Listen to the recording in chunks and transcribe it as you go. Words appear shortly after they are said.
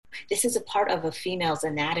this is a part of a female's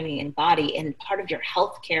anatomy and body and part of your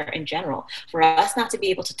health care in general. For us not to be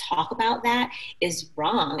able to talk about that is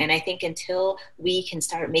wrong. And I think until we can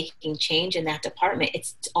start making change in that department,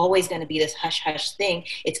 it's always going to be this hush hush thing.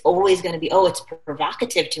 It's always going to be, oh, it's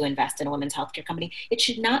provocative to invest in a women's healthcare company. It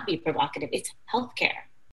should not be provocative. It's healthcare.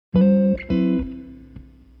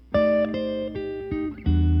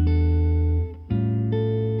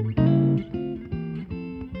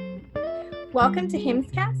 Welcome to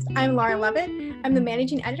HIMSScast. I'm Laura Levitt. I'm the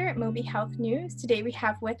managing editor at Moby Health News. Today we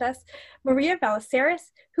have with us Maria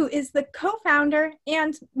Ballesteros, who is the co-founder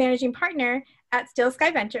and managing partner at Still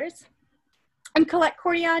Sky Ventures, and Colette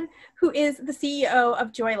Cordion, who is the CEO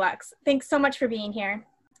of JoyLuxe. Thanks so much for being here.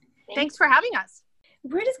 Thanks for having us.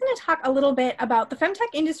 We're just going to talk a little bit about the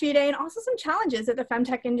femtech industry today and also some challenges that the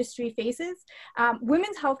femtech industry faces.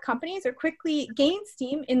 Women's health companies are quickly gaining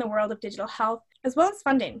steam in the world of digital health, as well as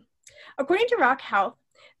funding. According to Rock Health,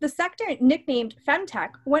 the sector nicknamed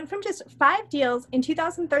femtech went from just 5 deals in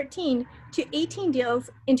 2013 to 18 deals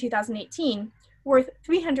in 2018, worth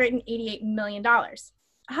 $388 million.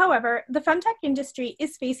 However, the femtech industry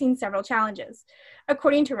is facing several challenges.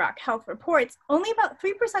 According to Rock Health reports, only about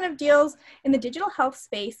 3% of deals in the digital health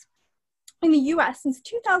space in the US since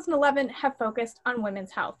 2011 have focused on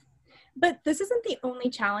women's health. But this isn't the only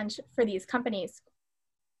challenge for these companies.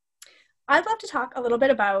 I'd love to talk a little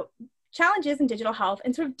bit about challenges in digital health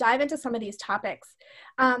and sort of dive into some of these topics.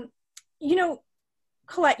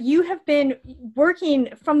 Colette, you have been working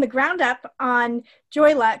from the ground up on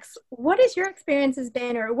JoyLuxe. What has your experience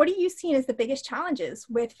been, or what are you seeing as the biggest challenges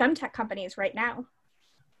with femtech companies right now?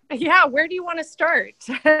 Yeah, where do you want to start?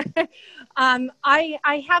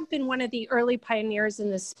 I have been one of the early pioneers in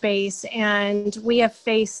this space, and we have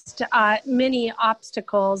faced many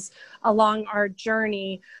obstacles along our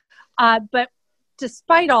journey. But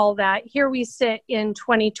despite all that, here we sit in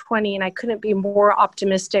 2020, and I couldn't be more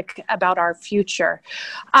optimistic about our future.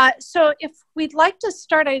 So if we'd like to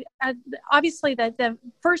start, obviously the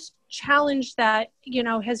first challenge that,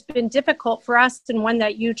 has been difficult for us, and one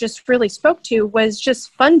that you just really spoke to, was just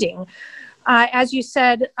funding. As you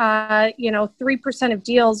said, 3% of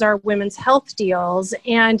deals are women's health deals.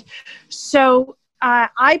 And so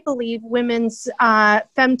I believe women's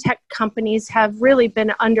femtech companies have really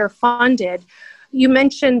been underfunded. You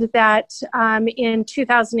mentioned that in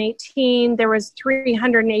 2018, there was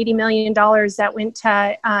 $380 million that went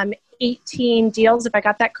to 18 deals, if I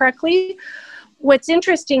got that correctly. What's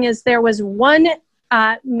interesting is there was one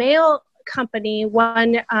male company,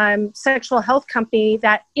 one sexual health company,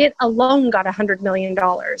 that it alone got $100 million.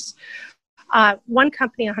 One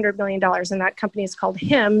company, $100 million, and that company is called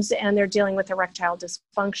Hims, and they're dealing with erectile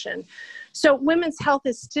dysfunction. So women's health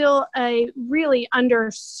is still a really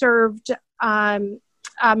underserved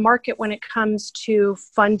market when it comes to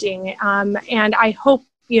funding. And I hope,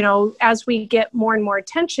 as we get more and more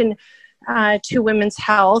attention to women's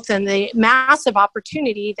health and the massive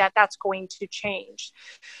opportunity, that's going to change.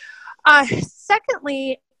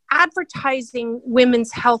 Secondly, advertising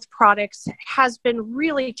women's health products has been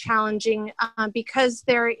really challenging because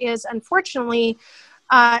there is, unfortunately,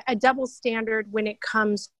 a double standard when it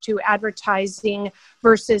comes to advertising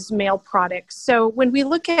versus male products. So when we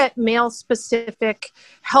look at male-specific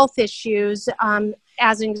health issues,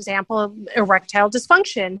 as an example, erectile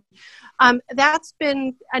dysfunction, that's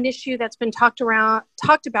been an issue that's been talked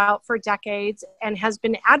about for decades and has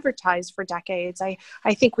been advertised for decades.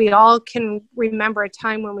 I think we all can remember a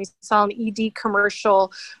time when we saw an ED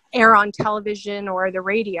commercial air on television or the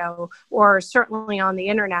radio, or certainly on the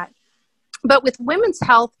internet. But with women's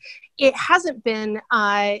health, it hasn't been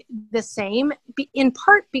the same, in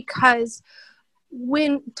part because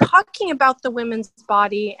when talking about the women's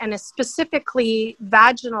body, and specifically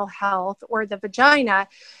vaginal health or the vagina,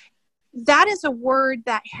 that is a word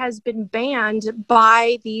that has been banned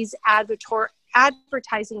by these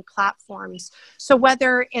advertising platforms. So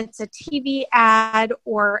whether it's a TV ad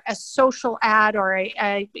or a social ad or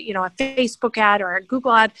a Facebook ad or a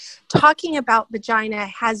Google ad, talking about vagina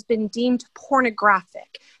has been deemed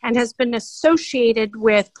pornographic and has been associated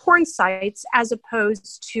with porn sites as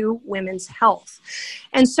opposed to women's health.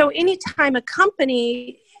 And so anytime a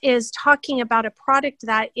company is talking about a product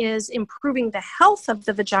that is improving the health of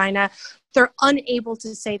the vagina, they're unable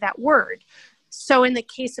to say that word. So in the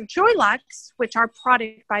case of JoyLuxe, which our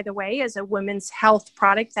product, by the way, is a women's health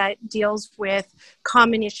product that deals with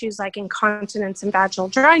common issues like incontinence and vaginal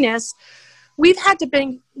dryness, we've had to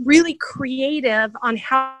be really creative on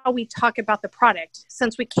how we talk about the product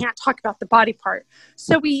since we can't talk about the body part.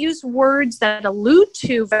 So we use words that allude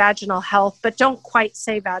to vaginal health, but don't quite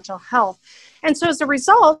say vaginal health. And so as a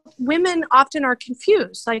result, women often are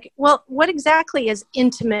confused. Like, well, what exactly is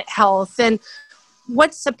intimate health? And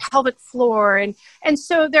what's the pelvic floor? And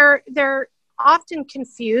so they're often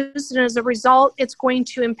confused. And as a result, it's going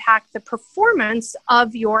to impact the performance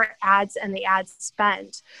of your ads and the ad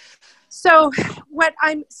spend. So what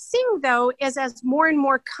I'm seeing, though, is as more and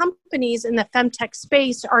more companies in the femtech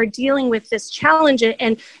space are dealing with this challenge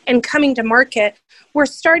and coming to market, we're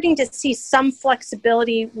starting to see some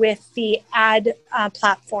flexibility with the ad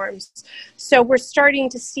platforms. So we're starting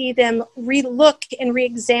to see them relook and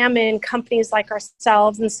reexamine companies like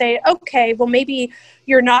ourselves and say, okay, well, maybe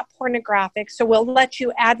you're not pornographic, so we'll let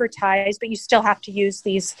you advertise, but you still have to use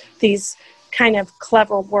these kind of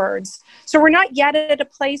clever words. So we're not yet at a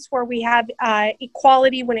place where we have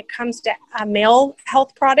equality when it comes to male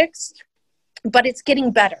health products, but it's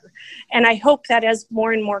getting better. And I hope that as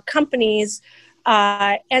more and more companies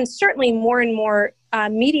and certainly more and more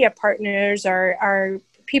media partners are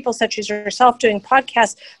people such as yourself doing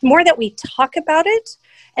podcasts, the more that we talk about it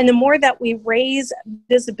and the more that we raise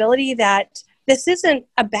visibility that this isn't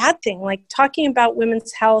a bad thing. Like talking about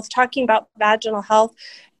women's health, talking about vaginal health,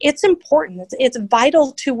 it's important. It's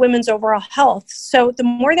vital to women's overall health. So the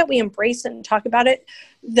more that we embrace it and talk about it,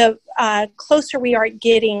 the closer we are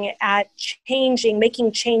getting at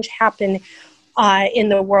making change happen in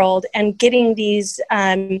the world and getting these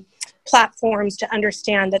platforms to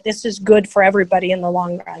understand that this is good for everybody in the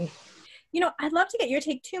long run. I'd love to get your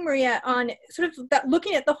take too, Maria, on sort of that,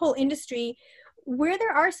 looking at the whole industry, where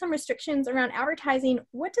there are some restrictions around advertising.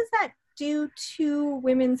 What does that do to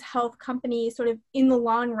women's health companies sort of in the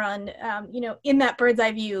long run, in that bird's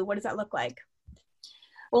eye view? What does that look like?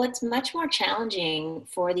 Well, it's much more challenging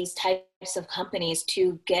for these types of companies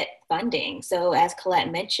to get funding. So as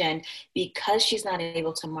Colette mentioned, because she's not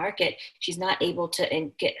able to market, she's not able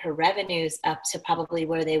to get her revenues up to probably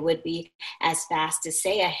where they would be as fast as,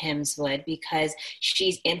 say, a Hims would, because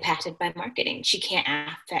she's impacted by marketing. She can't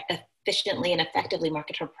efficiently and effectively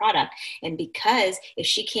market her product. And because if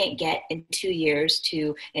she can't get in 2 years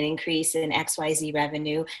to an increase in XYZ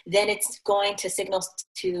revenue, then it's going to signal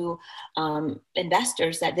to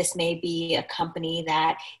investors that this may be a company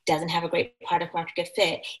that doesn't have a great product market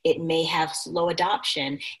fit. It may have slow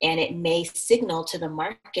adoption, and it may signal to the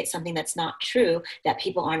market something that's not true, that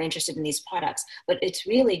people aren't interested in these products. But it's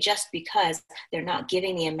really just because they're not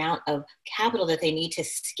giving the amount of capital that they need to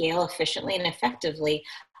scale efficiently and effectively,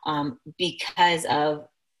 because of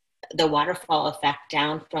the waterfall effect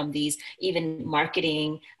down from these even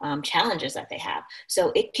marketing challenges that they have.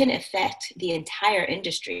 So it can affect the entire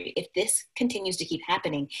industry. If this continues to keep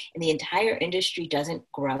happening and the entire industry doesn't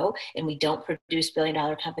grow and we don't produce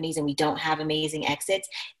billion-dollar companies and we don't have amazing exits,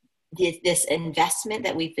 this investment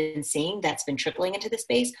that we've been seeing that's been trickling into the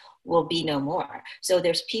space will be no more. So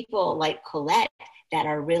there's people like Colette that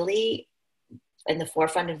are really in the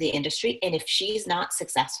forefront of the industry. And if she's not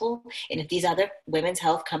successful, and if these other women's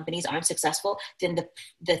health companies aren't successful, then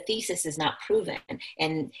the thesis is not proven.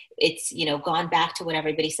 And it's, gone back to what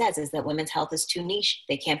everybody says, is that women's health is too niche.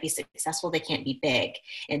 They can't be successful. They can't be big.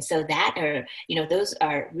 And so those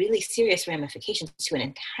are really serious ramifications to an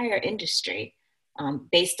entire industry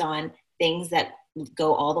based on things that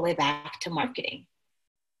go all the way back to marketing.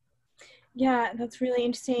 Yeah, that's really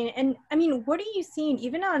interesting. And I mean, what are you seeing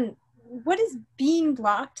even on what is being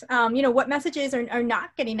blocked? What messages are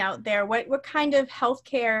not getting out there? What kind of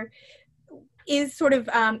healthcare is sort of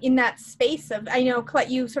in that space of, I know, Colette,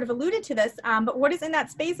 you sort of alluded to this, but what is in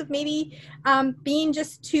that space of maybe being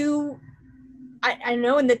just too, I don't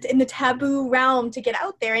know, in the taboo realm to get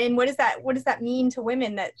out there? And what does that mean to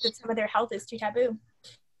women that some of their health is too taboo?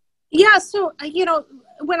 Yeah, so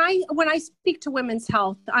when I speak to women's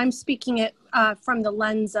health, I'm speaking it from the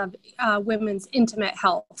lens of women's intimate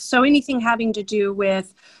health. So anything having to do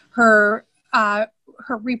with her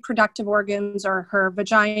reproductive organs or her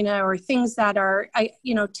vagina, or things that are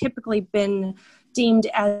typically been deemed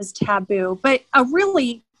as taboo. But a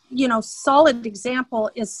really solid example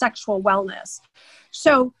is sexual wellness.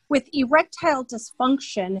 So with erectile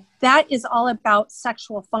dysfunction, that is all about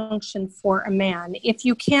sexual function for a man. If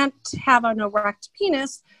you can't have an erect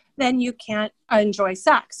penis, then you can't enjoy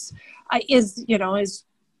sex. Is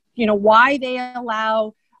why they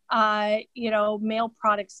allow male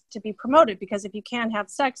products to be promoted, because if you can't have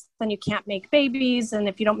sex, then you can't make babies. And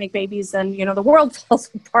if you don't make babies, then, the world falls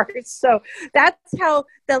apart. So that's how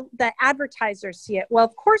the advertisers see it. Well,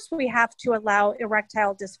 of course, we have to allow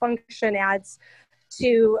erectile dysfunction ads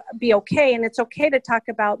to be okay. And it's okay to talk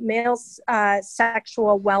about male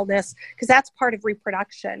sexual wellness because that's part of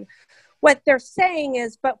reproduction. What they're saying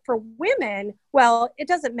is, but for women, well, it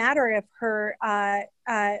doesn't matter if her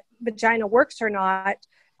vagina works or not.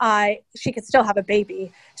 She could still have a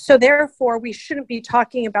baby. So therefore, we shouldn't be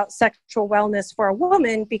talking about sexual wellness for a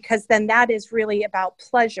woman because then that is really about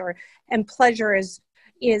pleasure. And pleasure is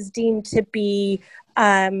deemed to be,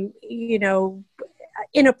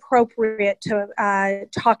 inappropriate to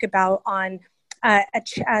talk about on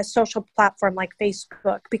a social platform like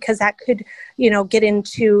Facebook, because that could, get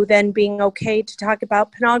into then being okay to talk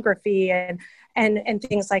about pornography and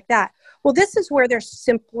things like that. Well, this is where they're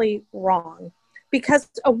simply wrong, because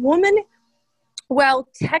a woman, well,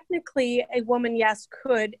 technically a woman, yes,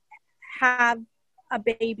 could have a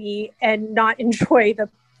baby and not enjoy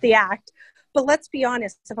the act. But let's be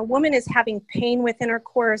honest, if a woman is having pain with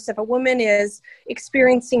intercourse, if a woman is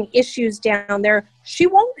experiencing issues down there, she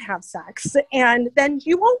won't have sex, and then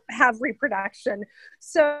you won't have reproduction.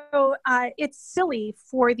 So it's silly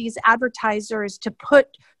for these advertisers to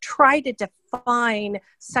try to define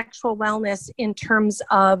sexual wellness in terms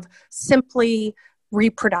of simply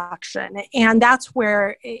reproduction. And that's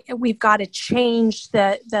where we've got to change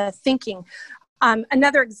the thinking.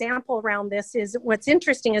 Another example around this is what's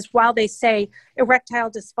interesting is while they say erectile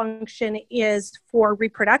dysfunction is for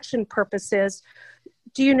reproduction purposes,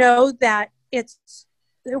 do you know that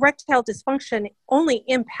erectile dysfunction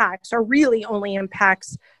really only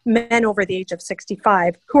impacts men over the age of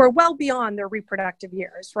 65 who are well beyond their reproductive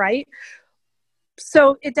years, right?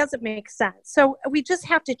 So it doesn't make sense. So we just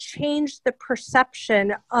have to change the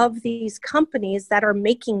perception of these companies that are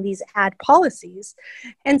making these ad policies.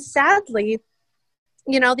 And sadly,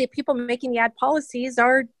 the people making the ad policies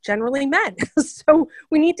are generally men. So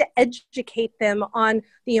we need to educate them on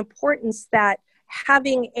the importance that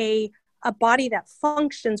having a body that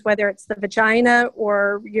functions, whether it's the vagina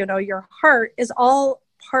or, your heart, is all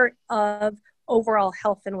part of overall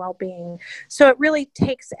health and well-being. So it really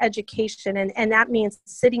takes education, and that means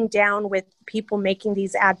sitting down with people making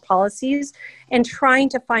these ad policies and trying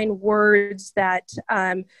to find words that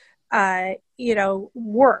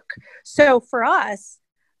work. So for us,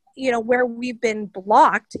 where we've been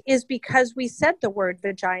blocked is because we said the word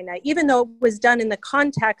vagina, even though it was done in the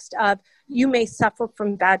context of you may suffer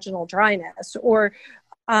from vaginal dryness, or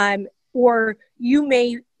you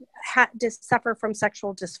may suffer from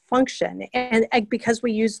sexual dysfunction. And because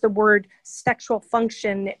we use the word sexual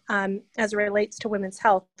function as it relates to women's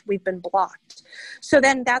health, we've been blocked. So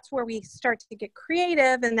then that's where we start to get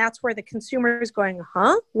creative, and that's where the consumer is going,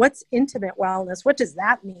 what's intimate wellness? What does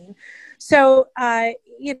that mean? So, going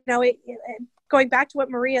back to what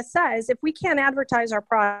Maria says, if we can't advertise our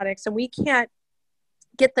products and we can't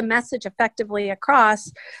get the message effectively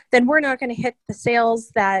across, then we're not going to hit the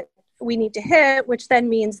sales that we need to hit, which then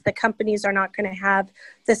means the companies are not going to have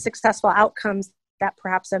the successful outcomes that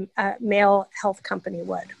perhaps a male health company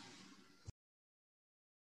would.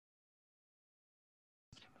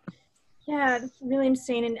 Yeah, that's really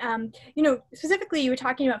interesting. And, specifically you were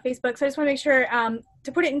talking about Facebook, so I just want to make sure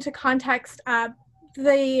to put it into context,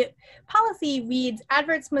 the policy reads,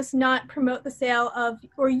 adverts must not promote the sale of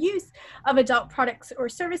or use of adult products or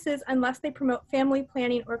services unless they promote family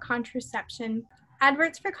planning or contraception.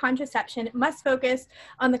 Adverts for contraception must focus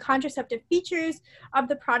on the contraceptive features of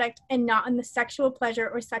the product and not on the sexual pleasure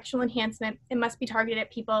or sexual enhancement. It must be targeted at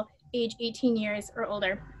people age 18 years or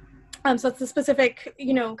older. So it's the specific,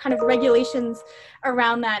 kind of regulations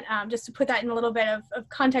around that, just to put that in a little bit of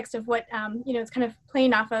context of what, it's kind of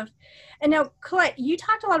playing off of. And now, Colette, you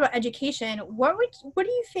talked a lot about education. What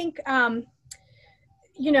do you think,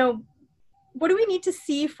 what do we need to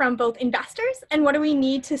see from both investors, and what do we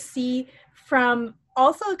need to see from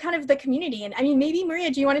also kind of the community? And I mean, maybe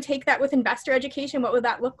Maria, do you want to take that with investor education? What would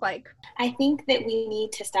that look like? I think that we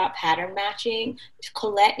need to stop pattern matching.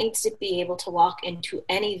 Colette needs to be able to walk into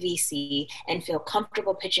any VC and feel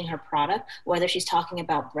comfortable pitching her product, whether she's talking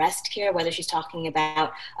about breast care, whether she's talking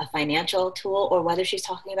about a financial tool, or whether she's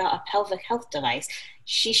talking about a pelvic health device.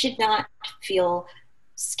 She should not feel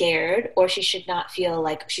scared, or she should not feel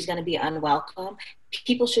like she's going to be unwelcome.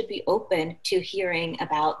 People should be open to hearing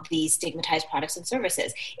about these stigmatized products and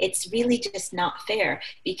services. It's really just not fair,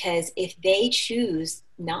 because if they choose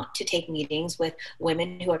not to take meetings with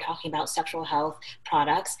women who are talking about sexual health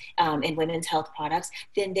products and women's health products,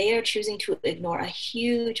 then they are choosing to ignore a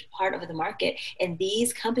huge part of the market. And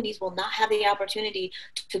these companies will not have the opportunity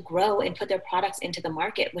to grow and put their products into the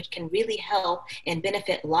market, which can really help and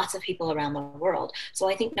benefit lots of people around the world. So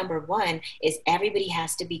I think number one is everybody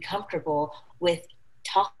has to be comfortable with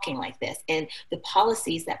talking like this. And the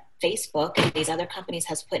policies that Facebook and these other companies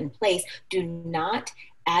has put in place do not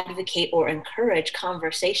advocate or encourage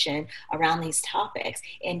conversation around these topics.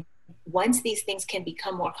 And once these things can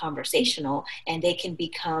become more conversational and they can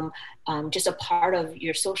become just a part of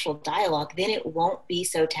your social dialogue, then it won't be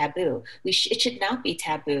so taboo. It should not be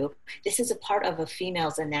taboo. This is a part of a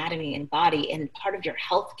female's anatomy and body and part of your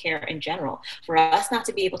health care in general. For us not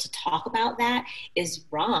to be able to talk about that is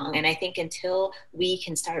wrong. And I think until we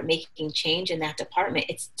can start making change in that department,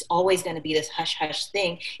 it's always going to be this hush-hush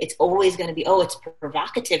thing. It's always going to be, oh, it's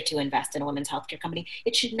provocative to invest in a women's healthcare company.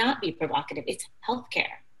 It should not be provocative. It's healthcare.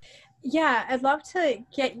 Yeah, I'd love to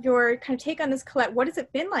get your kind of take on this, Colette. What has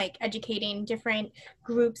it been like educating different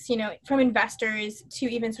groups, from investors to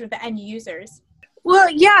even sort of the end users? Well,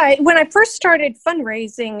 yeah, when I first started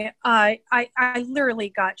fundraising, I literally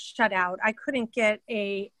got shut out. I couldn't get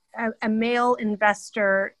a male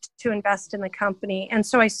investor to invest in the company. And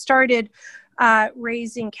so I started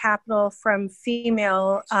raising capital from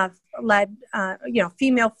female-led,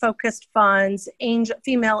 female-focused funds,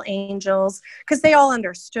 female angels, because they all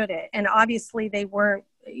understood it. And obviously they weren't,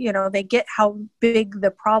 they get how big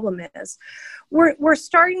the problem is. We're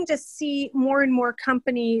starting to see more and more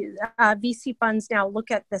companies, VC funds now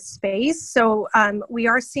look at the space. So we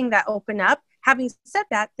are seeing that open up. Having said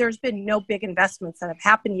that, there's been no big investments that have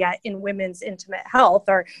happened yet in women's intimate health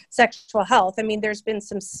or sexual health. I mean, there's been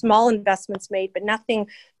some small investments made, but nothing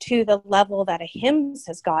to the level that a HIMSS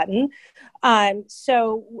has gotten. But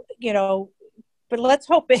let's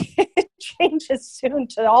hope it changes soon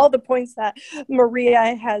to all the points that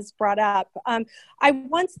Maria has brought up. I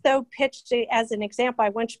once, though, pitched, as an example,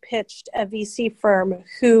 a VC firm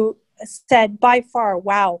who said, by far,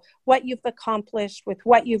 wow, what you've accomplished with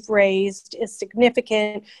what you've raised is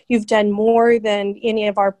significant. You've done more than any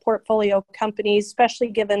of our portfolio companies, especially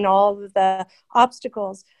given all of the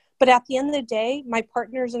obstacles. But at the end of the day, my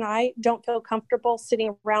partners and I don't feel comfortable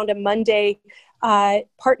sitting around a Monday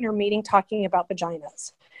partner meeting talking about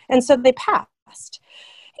vaginas. And so they passed.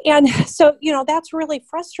 And so, that's really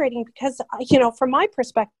frustrating because, from my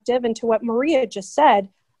perspective and to what Maria just said,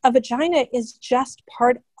 a vagina is just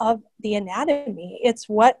part of the anatomy. It's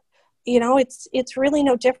what, it's really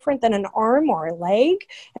no different than an arm or a leg.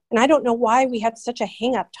 And I don't know why we have such a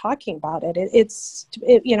hang up talking about it.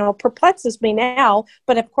 It perplexes me now,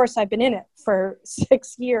 but of course I've been in it for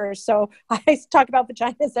 6 years. So I talk about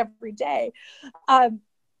vaginas every day.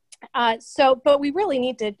 But we really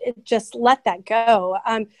need to just let that go.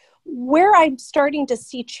 Where I'm starting to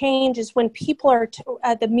see change is when people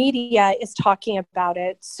the media is talking about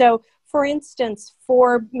it. So, for instance,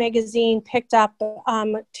 Forbes magazine picked up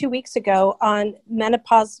 2 weeks ago on the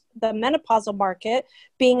menopausal market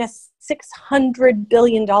being a $600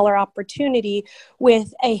 billion opportunity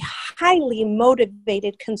with a highly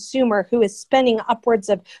motivated consumer who is spending upwards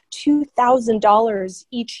of $2,000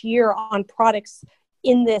 each year on products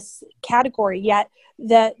in this category, yet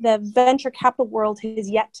the venture capital world has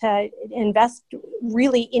yet to invest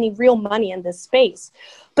really any real money in this space.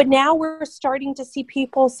 But now we're starting to see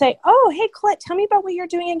people say, oh, hey, Colette, tell me about what you're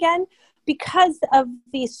doing again, because of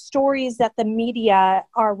the stories that the media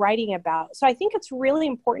are writing about. So I think it's really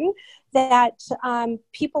important that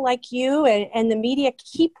people like you and the media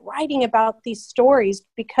keep writing about these stories,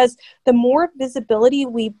 because the more visibility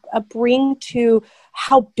we bring to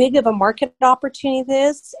how big of a market opportunity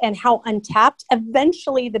this is and how untapped,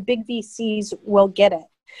 eventually the big VCs will get it.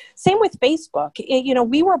 Same with Facebook.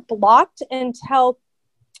 We were blocked until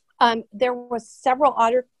there was several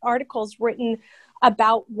articles written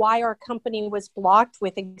about why our company was blocked,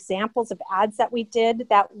 with examples of ads that we did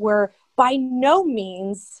that were by no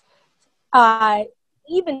means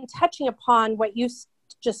even touching upon what you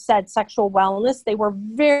just said, sexual wellness. They were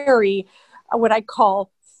very, what I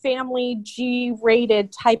call family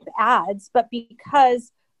G-rated type ads, but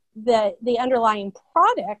because the underlying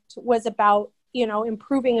product was about,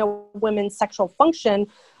 improving a woman's sexual function,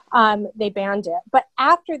 they banned it. But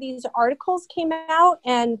after these articles came out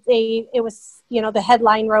and it was, the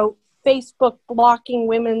headline wrote, Facebook blocking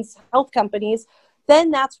women's health companies,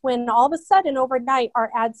 then that's when all of a sudden overnight our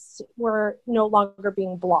ads were no longer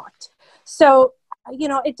being blocked. So,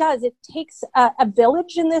 it takes a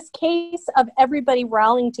village in this case of everybody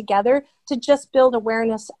rallying together to just build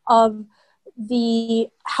awareness of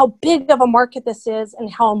how big of a market this is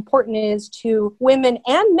and how important it is to women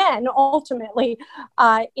and men ultimately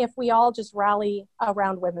if we all just rally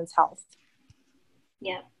around women's health.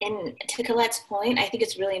 Yeah. And to Colette's point, I think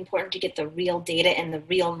it's really important to get the real data and the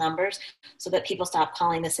real numbers so that people stop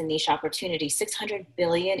calling this a niche opportunity. 600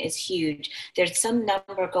 billion is huge. There's some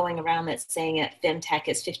number going around that's saying that femtech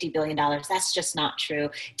is $50 billion. That's just not true.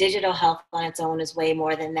 Digital health on its own is way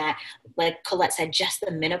more than that. Like Colette said, just the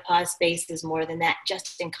menopause space is more than that.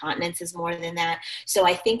 Just incontinence is more than that. So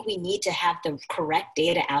I think we need to have the correct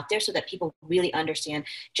data out there so that people really understand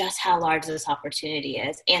just how large this opportunity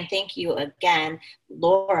is. And thank you again,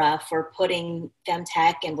 Laura, for putting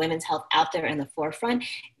femtech and women's health out there in the forefront,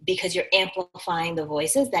 because you're amplifying the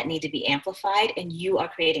voices that need to be amplified and you are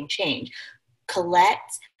creating change. Colette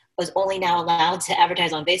was only now allowed to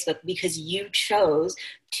advertise on Facebook because you chose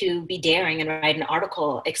to be daring and write an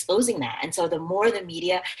article exposing that. And so the more the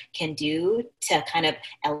media can do to kind of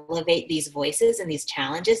elevate these voices and these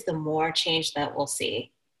challenges, the more change that we'll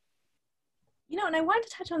see. You know, and I wanted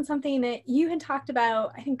to touch on something that you had talked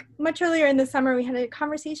about, I think much earlier in the summer. We had a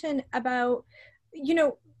conversation about, you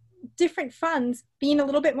know, different funds being a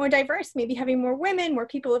little bit more diverse, maybe having more women, more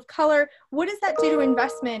people of color. What does that do to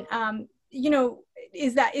investment? You know,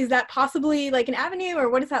 is that possibly like an avenue, or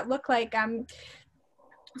what does that look like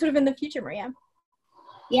sort of in the future, Maria?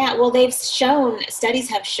 Yeah, well, studies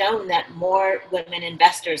have shown that more women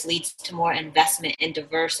investors leads to more investment in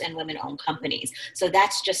diverse and women-owned companies. So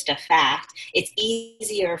that's just a fact. It's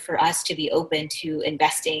easier for us to be open to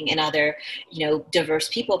investing in other, you know, diverse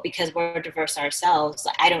people because we're diverse ourselves.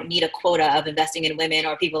 I don't need a quota of investing in women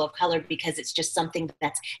or people of color because it's just something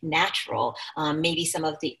that's natural. Maybe some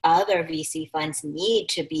of the other VC funds need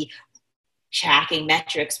to be tracking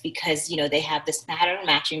metrics because, you know, they have this pattern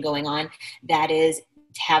matching going on that is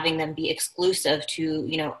having them be exclusive to,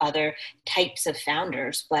 you know, other types of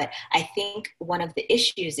founders. But I think one of the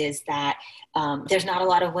issues is that there's not a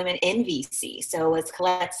lot of women in VC. So as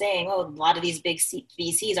Colette's saying, oh, a lot of these big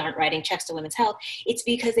VCs aren't writing checks to women's health. It's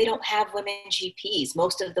because they don't have women GPs.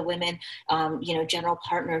 Most of the women, you know, general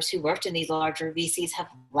partners who worked in these larger VCs have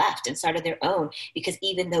left and started their own, because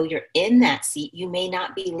even though you're in that seat, you may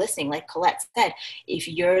not be listening. Like Colette said, if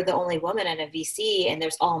you're the only woman at a VC and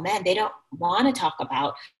there's all men, they don't want to talk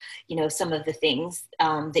about, you know, some of the things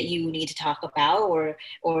that you need to talk about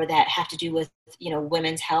or that have to do with, you know,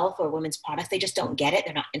 women's health or women's products. They just don't get it.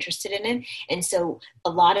 They're not interested in it. And so a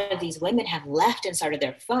lot of these women have left and started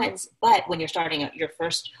their funds. But when you're starting your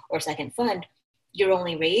first or second fund, you're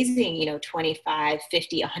only raising, you know, 25,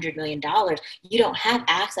 50, $100 million. You don't have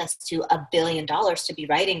access to $1 billion to be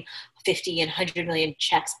writing 50 and 100 million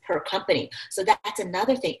checks per company. So that's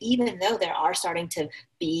another thing. Even though there are starting to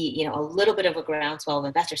be, you know, a little bit of a groundswell of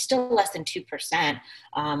investors, still less than 2%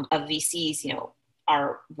 of VCs, you know,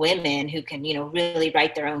 are women who can, you know, really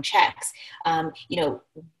write their own checks. You know,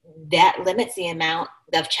 that limits the amount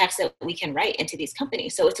of checks that we can write into these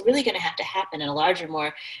companies. So it's really going to have to happen in a larger,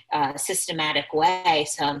 more systematic way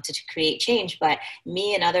to create change. But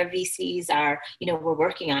me and other VCs are, you know, we're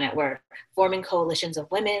working on it. We're forming coalitions of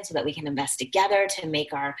women so that we can invest together to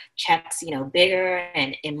make our checks, you know, bigger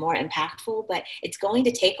and more impactful. But it's going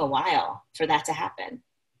to take a while for that to happen.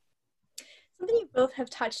 Something you both have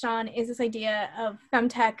touched on is this idea of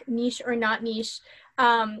femtech, niche or not niche.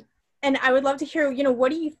 And I would love to hear, you know,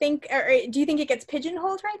 what do you think, or do you think it gets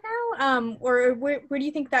pigeonholed right now? Or where do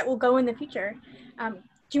you think that will go in the future? Do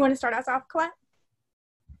you want to start us off, Colette?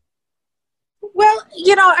 Well,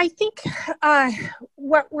 you know, I think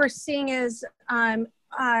what we're seeing is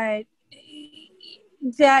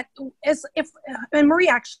that and Marie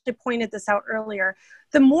actually pointed this out earlier,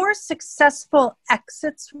 the more successful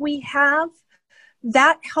exits we have,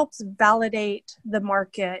 that helps validate the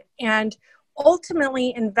market. And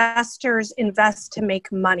ultimately, investors invest to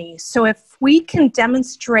make money. So if we can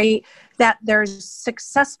demonstrate that there's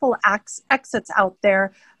successful exits out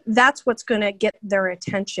there, that's what's going to get their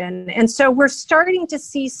attention. And so we're starting to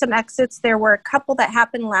see some exits. There were a couple that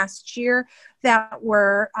happened last year that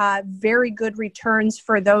were very good returns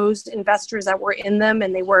for those investors that were in them,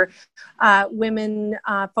 and they were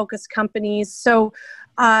women-focused companies. So,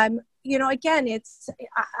 you know, again,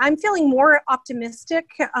 I'm feeling more optimistic.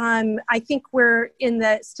 I think we're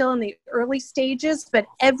still in the early stages, but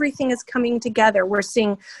everything is coming together. We're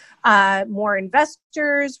seeing more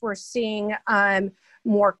investors. We're seeing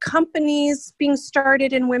more companies being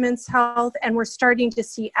started in women's health, and we're starting to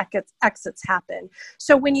see exits happen.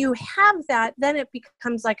 So when you have that, then it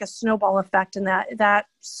becomes like a snowball effect, and that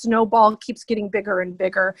snowball keeps getting bigger and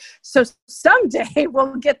bigger. So someday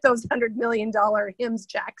we'll get those $100 million HIMSS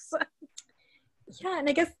checks. Yeah, and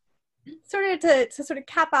I guess To sort of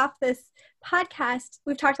cap off this podcast,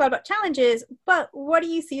 we've talked a lot about challenges, but what do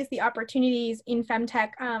you see as the opportunities in femtech?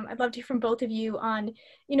 I'd love to hear from both of you on,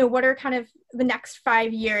 what are kind of the next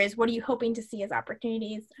 5 years? What are you hoping to see as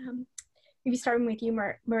opportunities? Maybe starting with you,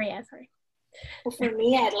 Maria, sorry. Well, for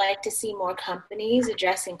me, I'd like to see more companies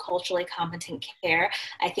addressing culturally competent care.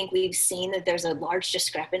 I think we've seen that there's a large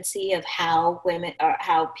discrepancy of how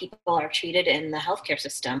people are treated in the healthcare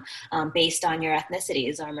system based on your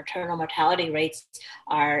ethnicities. Our maternal mortality rates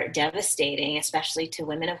are devastating, especially to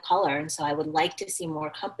women of color. And so I would like to see more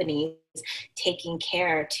companies taking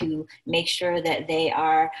care to make sure that they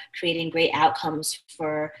are creating great outcomes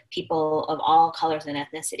for people of all colors and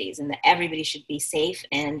ethnicities, and that everybody should be safe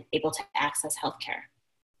and able to access healthcare.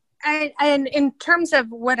 And in terms of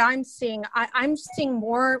what I'm seeing, I'm seeing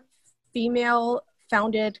more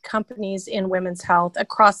female-founded companies in women's health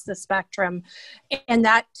across the spectrum. And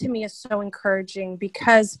that to me is so encouraging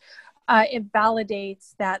because it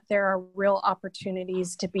validates that there are real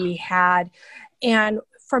opportunities to be had. And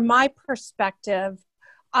from my perspective,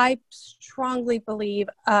 I strongly believe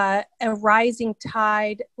a rising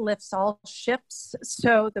tide lifts all ships.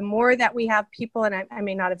 So the more that we have people, and I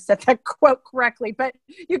may not have said that quote correctly, but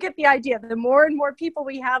you get the idea. The more and more people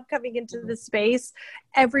we have coming into the space,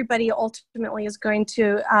 everybody ultimately is going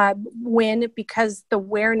to win because the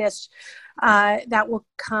awareness that will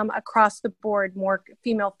come across the board, more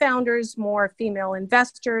female founders, more female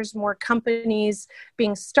investors, more companies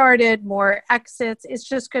being started, more exits. It's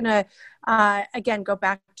just going to, again, go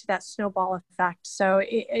back to that snowball effect. So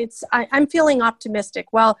I'm feeling optimistic.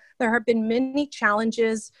 Well, there have been many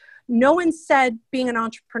challenges. No one said being an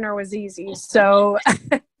entrepreneur was easy. So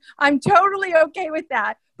I'm totally okay with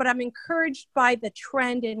that, but I'm encouraged by the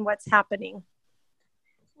trend in what's happening.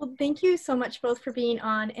 Well, thank you so much both for being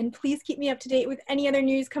on, and please keep me up to date with any other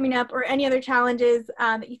news coming up or any other challenges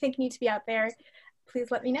that you think need to be out there. Please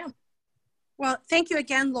let me know. Well, thank you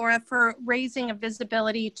again, Laura, for raising a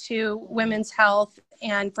visibility to women's health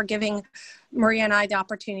and for giving Maria and I the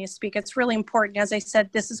opportunity to speak. It's really important. As I said,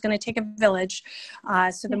 this is going to take a village.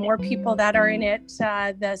 So the more people that are in it,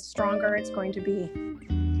 the stronger it's going to be.